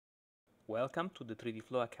Welcome to the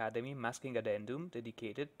 3Dflow Academy masking addendum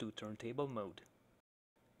dedicated to turntable mode.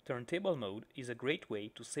 Turntable mode is a great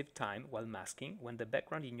way to save time while masking when the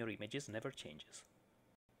background in your images never changes.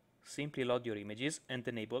 Simply load your images and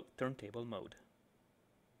enable turntable mode.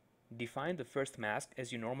 Define the first mask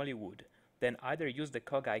as you normally would, then either use the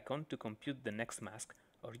cog icon to compute the next mask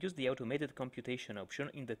or use the automated computation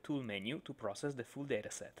option in the tool menu to process the full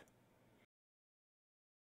dataset.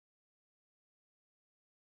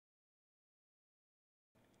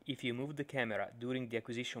 If you move the camera during the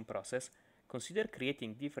acquisition process, consider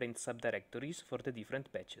creating different subdirectories for the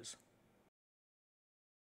different patches.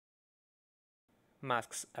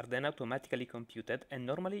 Masks are then automatically computed and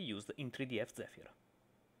normally used in 3ds Zephyr.